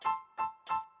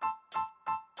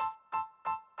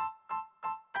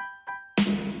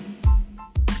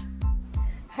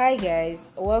Hi guys,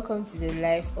 welcome to the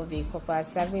life of a copper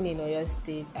serving in Oyo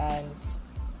State, and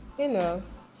you know,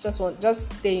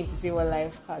 just staying to see what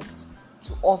life has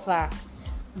to offer.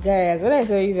 Guys, when I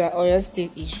tell you that Oyo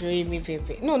State is showing me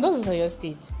pepe, no, this is Oyo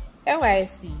State.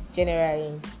 NYC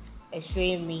generally is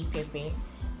showing me pepe.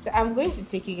 So I'm going to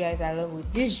take you guys along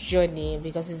with this journey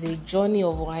because it's a journey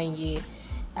of 1 year.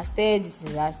 I started this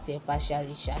in last year,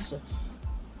 partially, so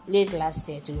late last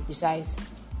year to be precise.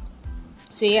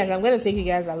 So yes, I'm going to take you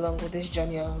guys along with this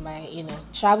journey of my,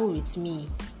 travel with me,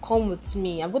 come with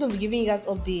me. I'm going to be giving you guys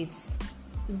updates.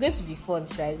 It's going to be fun,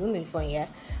 Sha. It's going to be fun, yeah.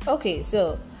 Okay,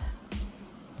 so,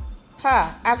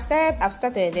 I've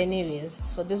started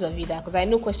anyways. For those of you that, because I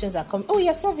know questions are coming. Oh,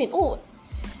 you're serving. Oh,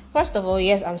 first of all,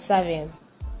 yes, I'm serving.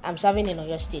 I'm serving in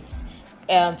Oyo State,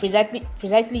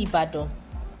 precisely Ibadan,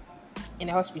 in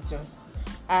a hospital.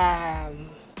 I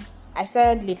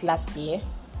started late last year.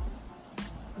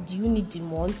 Do you need the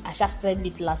month? I just started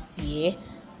it last year.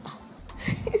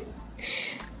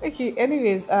 Okay,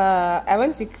 anyways, I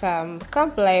went to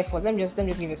Camp Life was, let me just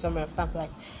give you a summary of Camp Life.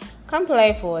 Camp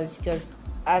Life was because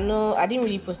I didn't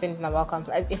really post anything about Camp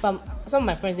Life. Some of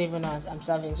my friends don't even know I'm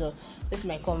serving, so this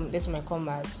might come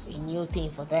as a new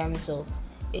thing for them. So,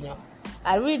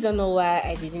 I really don't know why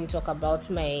I didn't talk about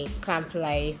my Camp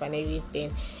Life and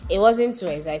everything. It wasn't too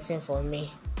exciting for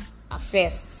me at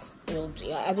first. I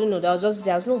don't know, there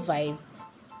was no vibe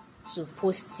to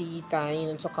post it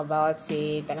and talk about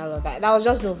it and all of that. That was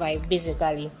just no vibe,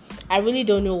 basically. I really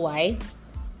don't know why,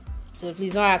 so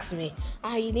please don't ask me.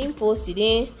 You didn't post it,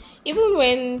 even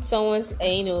when someone's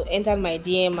entered my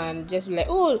DM and just be like,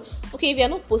 oh, okay, if you're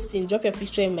not posting, drop your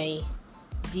picture in my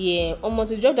DM. Almost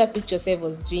to drop that picture self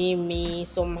was doing me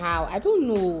somehow. I don't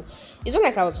know, it's not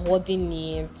like I was holding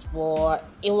it, but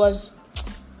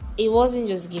it wasn't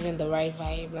just giving the right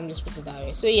vibe. Let me just put it that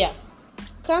way. So yeah,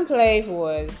 Camp Life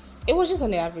was just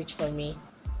on the average for me.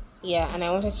 Yeah, and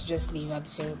I wanted to just leave at the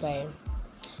same time.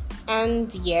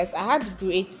 And yes, I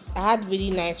had really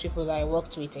nice people that I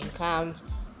worked with in camp,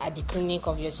 at the clinic,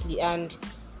 obviously. And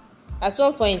at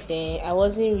one point there, I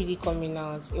wasn't really coming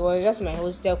out. It was just my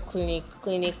hostel, clinic,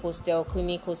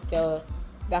 hostel,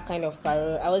 that kind of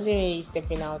parole. I wasn't really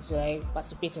stepping out to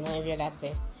participate in every other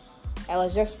thing. I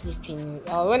was just sleeping.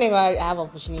 Whenever I have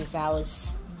opportunity, I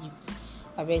was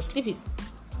sleep.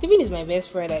 Sleeping is my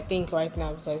best friend, I think, right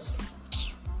now, because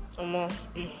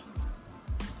it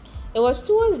was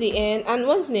towards the end, and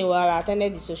once in a while I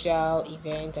attended the social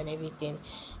event and everything.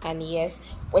 And yes,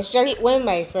 especially when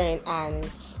my friend and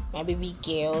my baby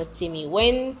girl Timmy,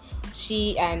 when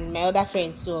she and my other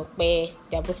friend too,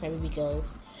 they're both my baby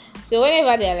girls. So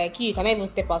whenever they're like, you cannot even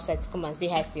step outside to come and say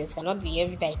hi to us, you cannot do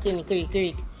everything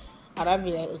clinic. And I'll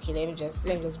be like, okay, let me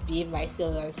just behave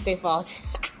myself and step out.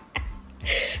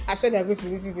 I'm sure they're going to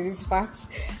listen to this part,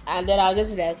 and then I'll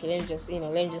just be like, okay, let me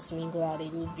just mingle out a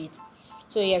little bit.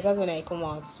 So yes, that's when I come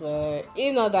out. But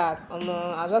that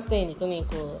I'll just stay in the clinic.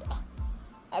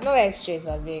 I don't like stress.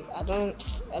 I beg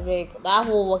that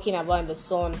whole walking about in the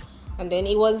sun, and then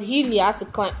it was hilly. I had to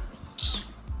climb.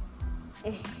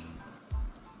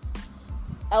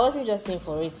 I wasn't just in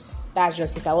for it. That's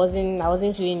just it. I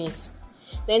wasn't feeling it.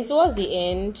 Then towards the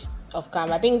end of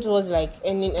camp, I think it was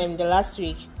ending the last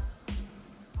week,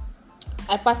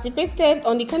 I participated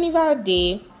on the carnival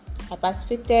day. I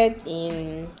participated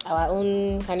in our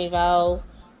own carnival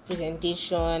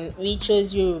presentation. We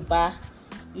chose Yoruba,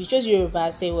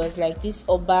 so it was like this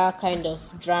Oba kind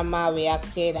of drama we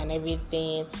acted and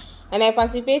everything. And I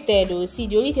participated.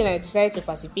 The only thing I decided to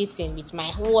participate in with my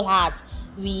whole heart,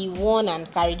 we won and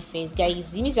carried first.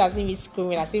 Guys, you need to have seen me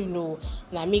screaming as if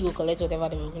me go collect whatever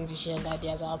they were going to share that day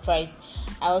as our prize.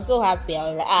 I was so happy.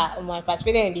 I was like, I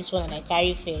participated in this one and I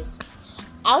carried first.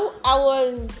 I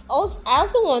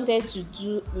also wanted to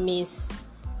do Miss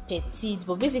Petite,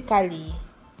 but basically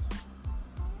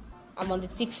I'm on the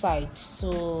thick side,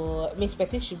 so Miss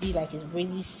Petite should be like a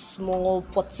really small,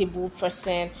 portable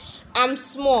person. I'm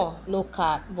small, no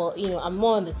cap, but I'm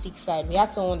more on the thick side. We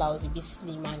had someone that was a bit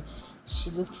slim and she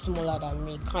looked smaller than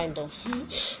me, kind of.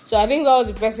 So I think that was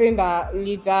the person that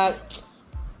later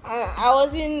I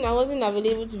wasn't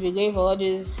available to be going for all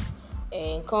this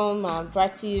and come and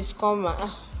practice.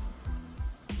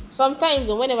 Sometimes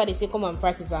whenever they say come and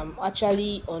practice, I'm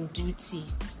actually on duty.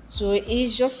 So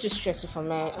it's just too stressful for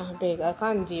me. I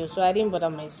can't deal. So I didn't bother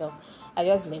myself. I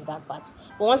just left that part.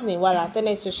 But once in a while, I attend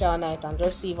a social night and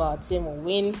just see if our team will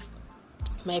win.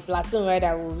 My platoon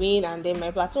rider will win, and then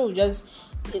my platoon will just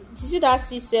see that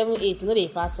 6, 7, 8. They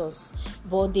pass us,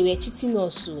 but they were cheating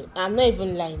us. So I'm not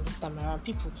even lying this time around.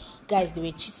 People, guys, they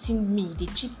were cheating me. They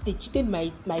cheated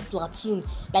my platoon.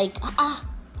 It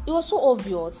was so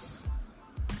obvious.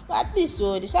 But at least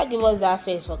so they should give us that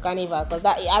face for carnival because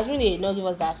that as me they did not give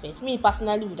us that face. Me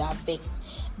personally would have text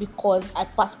because I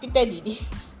participated in it.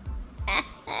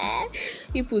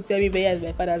 People tell me Benin is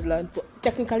my father's land, but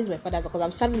technically it's my father's because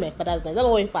I'm serving my father's land. I don't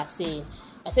know what people are saying.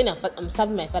 I'm saying I'm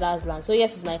serving my father's land. So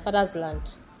yes, it's my father's land.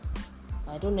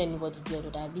 I don't know anybody there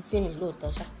that beats me low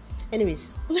Tasha.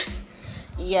 Anyways.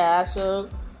 Yeah, so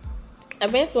I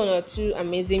met one or two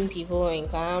amazing people in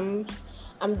camp.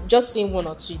 I'm just saying one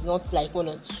or two, not like one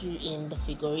or two in the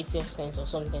figurative sense or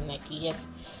something like yet.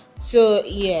 So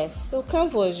yes, so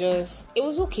camp was just it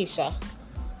was okay, Sha.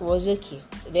 It was okay.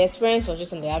 The experience was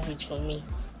just on the average for me.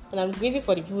 And I'm grateful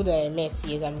for the people that I met.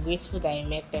 Yes, I'm grateful that I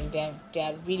met them. They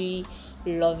are really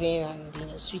loving and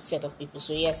sweet set of people.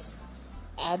 So yes,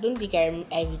 I don't think I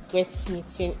regret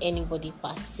meeting anybody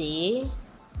per se.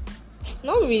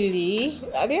 Not really.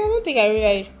 I don't think I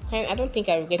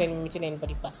regret meeting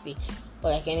anybody per se,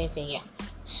 or like anything. Yeah.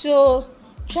 So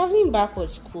traveling back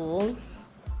was cool.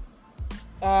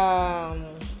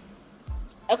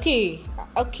 Okay.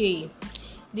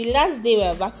 The last day we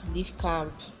were about to leave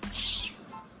camp.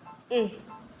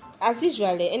 As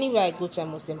usual, anywhere I go to, I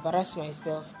must embarrass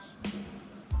myself.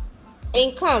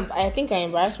 In camp, I think I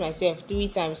embarrassed myself 3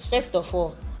 times. First of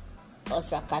all,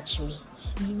 Osa catch me.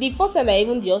 The first time that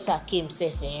even the Osa came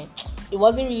safe, it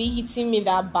wasn't really hitting me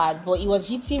that bad, but it was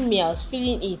hitting me. I was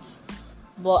feeling it.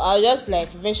 But I was just like,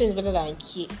 prevention is better than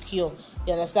cure.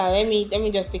 You understand? Let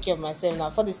me just take care of myself now.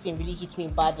 Before this thing really hit me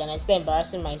bad and I started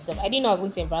embarrassing myself. I didn't know I was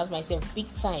going to embarrass myself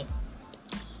big time.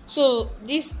 So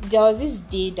there was this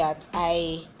day that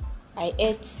I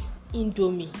ate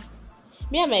Indomie.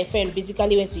 Me and my friend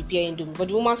basically went to prepare Indomie, but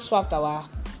the woman swapped our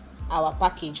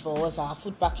package for us, our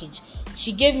food package.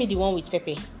 She gave me the one with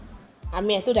pepper. I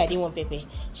told her I didn't want pepper.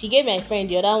 She gave my friend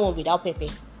the other one without pepper.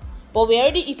 But we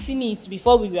already eating it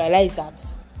before we realized that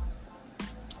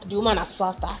the woman has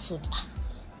swapped our food.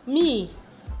 Me,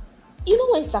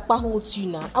 when Sapa holds you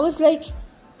now, I was like,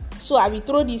 so I will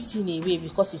throw this thing away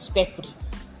because it's peppery.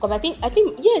 Because I think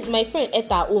yes, my friend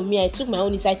ate her own. Me, I took my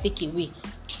own inside take away.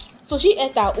 So she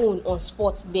ate her own on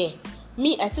spot there.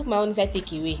 Me, I took my own inside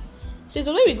take away. So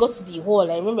when we got to the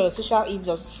hall, I remember it was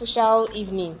social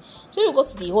evening. So when we got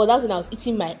to the hall, that's when I was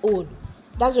eating my own.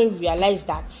 That's when we realized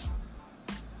that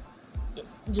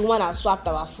the woman had swapped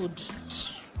our food.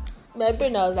 My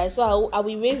brain, I was like, so I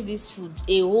will waste this food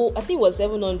a whole, I think it was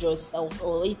 700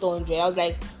 or 800. I was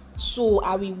like, so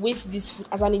I will waste this food.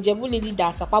 As an Ijebu lady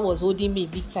that Sapa was holding me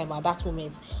big time at that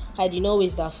moment, I did not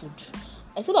waste that food.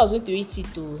 I said I was going to eat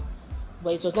it too,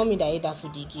 but it was not me that ate that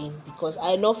food again because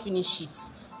I had not finished it.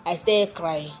 I started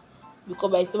crying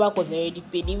because my stomach was already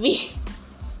paining me.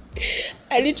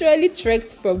 I literally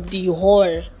trekked from the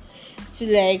hall to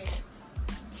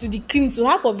the clinic, to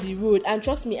half of the road, and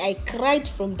trust me, I cried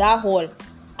from that hall.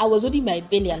 I was holding my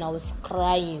belly and I was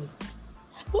crying.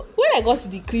 When I got to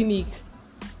the clinic,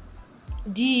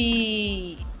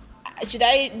 the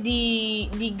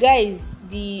guys,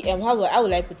 how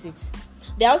will I put it?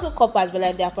 They are also coppers, but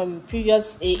like they are from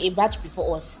previous a batch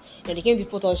before us, and they came to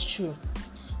put us through.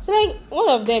 So like one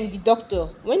of them, the doctor,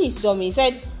 when he saw me, he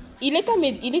said he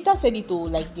later said it to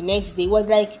like the next day. It was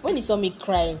like when he saw me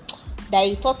crying, that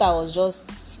he thought I was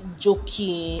just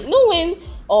joking,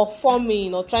 or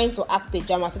forming or trying to act a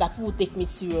drama so that people would take me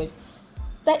serious.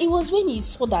 That it was when he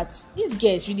saw that this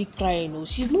girl is really crying,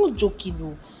 she's not joking,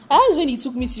 And that's when he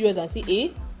took me serious and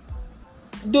said,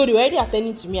 though they were already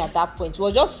attending to me at that point, he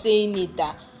was just saying it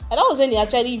that. And that was when he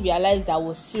actually realized that I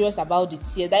was serious about the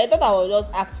tears. That I thought I was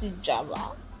just acting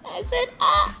drama. I said,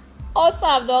 also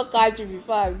I've not catch you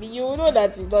before. You know that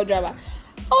it's not drama.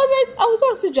 I was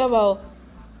not acting drama.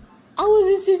 I was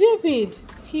in severe pain.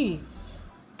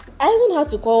 I even had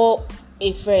to call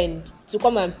a friend to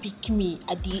come and pick me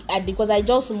because I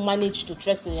just managed to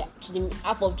trek to the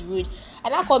half of the road.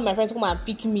 And I called my friend to come and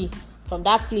pick me from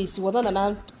that place. He was not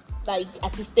an like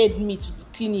assisted me to the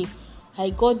clinic. I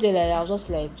got there, like, I was just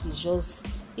like, please, just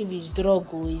if it's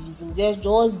drug or if it's injection,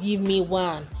 just give me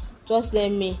one. Just let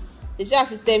me. They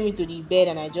just assisted me to the bed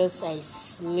and I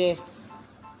slept.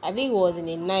 I think it was in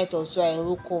the night or so I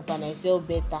woke up and I felt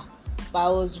better. But I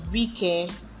was weak. In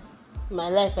my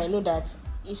life, I know that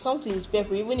if something is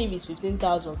pepper, even if it's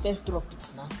 15,000, first drop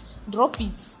it now. Drop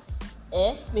it.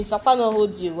 May Sapa not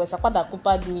hold you. When Sapa that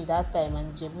coupled me that time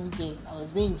and Jebu gave, I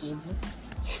was in Jebu.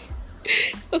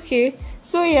 Okay,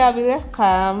 so yeah, we left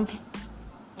camp.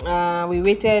 We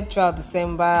waited throughout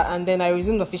December, and then I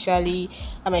resumed officially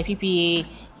at my PPA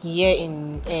here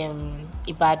in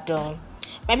Ibadan.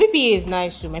 My PPA is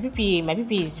nice too. My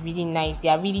PPA is really nice. They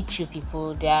are really chill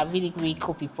people. They are really, really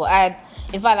cool people.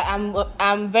 In fact,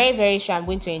 I'm very, very sure I'm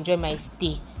going to enjoy my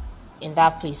stay in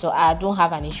that place. So I don't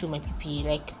have an issue with my PP.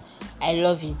 Like, I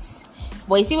love it.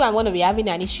 But you see, what I'm going to be having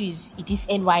an issue is it is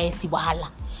NYSC wahala.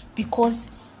 Because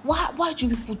why do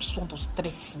people just want to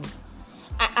stress me?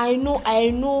 I know.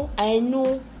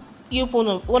 You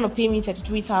want to pay me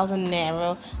 33,000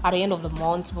 naira at the end of the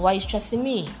month, but why are you stressing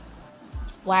me?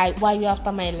 Why are you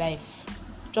after my life?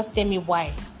 Just tell me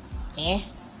why.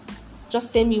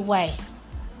 Just tell me why.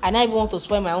 And I even want to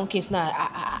spoil my own case now.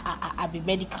 I be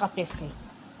medical person.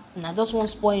 And I just want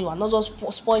to spoil you. I not just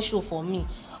spoil show for me.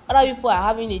 Other people are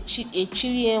having a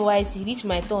chilly NYC. Reach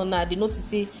my turn now. They notice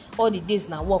say all the days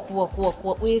now work.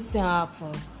 Wait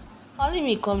happen. Only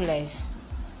me come life.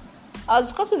 I was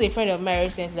discussing with a friend of mine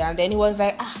recently, and then he was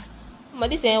like, but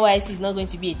this NYC is not going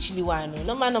to be a chilly one.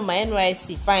 No man on my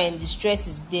NYC, fine, the stress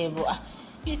is there, but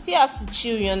you still have to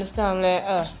chill, you understand? I'm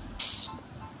like,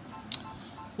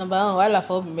 number one, wahala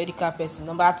for be medical person.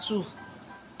 Number two,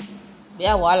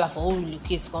 yeah, wahala for who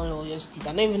relocate come to your state.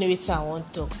 I don't even know what I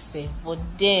want to talk, say. But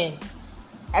then,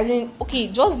 as in, okay,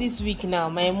 just this week now,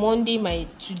 my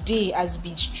today has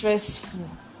been stressful.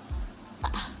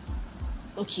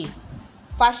 Okay,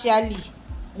 partially,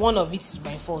 one of it is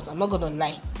my fault. I'm not gonna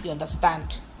lie, you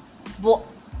understand? But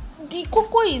the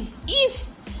cocoa is, if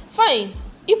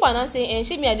people are not saying,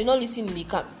 "Shame me, I did not listen in the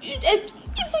camp."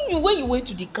 Even you, when you went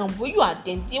to the camp, when you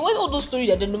attended, when all those stories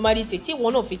that they normally say, "Say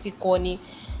one of it corny."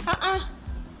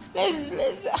 Let's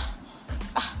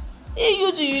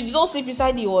you don't sleep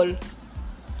inside the hall.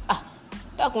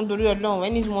 That country alone.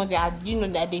 When this morning, I didn't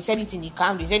know that they said it in the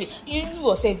camp. They said it. You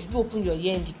yourself, did you open your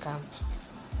ear in the camp?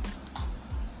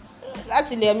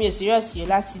 Let me serious.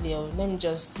 Let me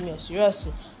just me serious.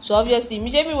 So obviously, me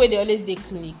where they always dey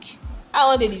clinic. I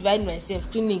want to divide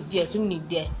myself. Clinic there.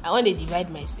 I want to divide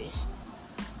myself.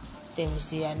 Then me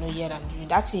say I know here I'm doing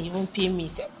that thing even pay me.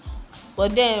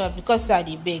 But then because I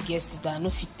dey beg yesterday, I no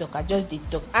fit talk. I just dey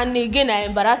talk. And again, I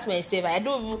embarrass myself. I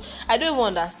don't even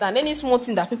understand. Any small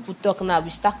thing that people talk now,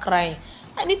 we start crying.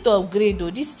 I need to upgrade though.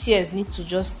 These tears need to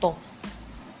just stop.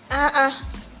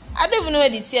 I don't even know where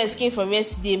the tears came from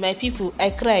yesterday. My people,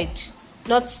 I cried.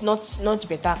 Not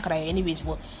better cry anyways,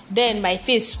 but then my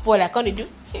face spoiled. I can't do.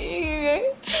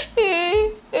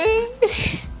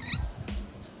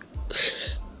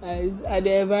 I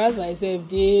dey embarrass myself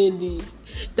daily.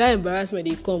 That embarrassment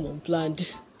dey come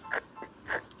unplanned.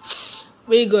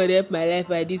 May God help my life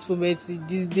at this moment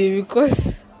this day,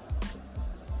 because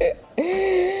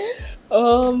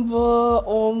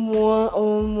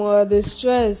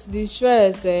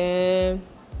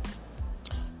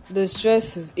the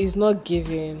stress is not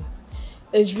giving.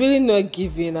 It's really not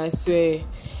giving, I swear.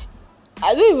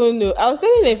 I don't even know. I was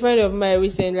telling a friend of mine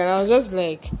recently, and I was just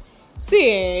like,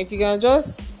 see, if you can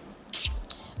just,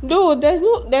 no, there's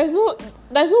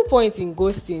no point in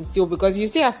ghosting still, because you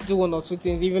still have to do one or two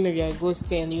things even if you're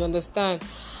ghosting, you understand?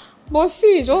 But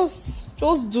see,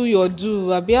 just do your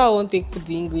do. I won't take put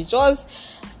the English. Just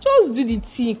do the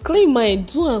thing. Clean mind.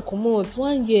 Do and come out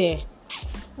 1 year.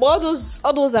 But all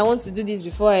those I want to do this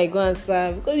before I go and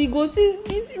serve, because he goes still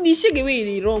the shege way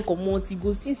they run come out. He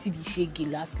goes still see the shege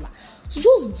last. So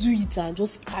just do it and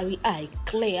just carry eye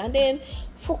clear, and then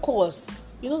focus.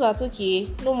 You know that okay,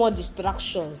 no more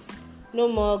distractions. No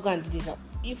more go and do this.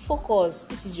 You focus.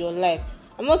 This is your life.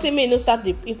 I'm not saying no start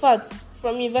the. In fact,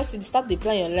 from university start the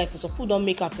plan your life. So people don't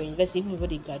make up for university even before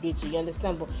they graduate. So you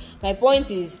understand. But my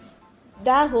point is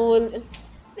that whole.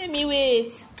 Let me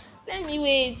wait.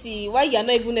 Why you are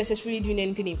not even necessarily doing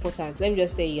anything important? Let me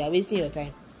just tell you are wasting your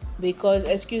time. Because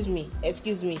excuse me.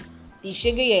 The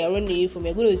shege you're running away from,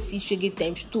 you're going to see shege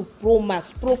times 2 pro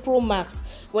max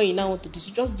when you now want to do.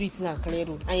 So just do it in a clear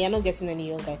road, and you're not getting any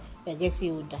younger. You're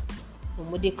getting older.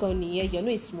 You're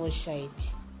not a small child.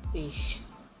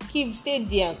 Stay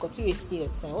there and continue wasting your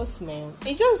time. What's my own?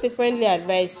 It's just a friendly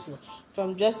advice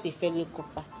from just a fellow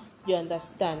copper. You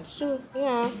understand? So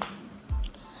yeah.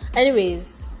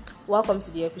 Anyways, welcome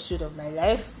to the episode of my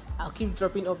life. I'll keep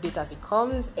dropping updates as it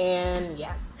comes, and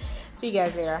yes, see you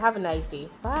guys later. Have a nice day.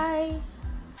 Bye.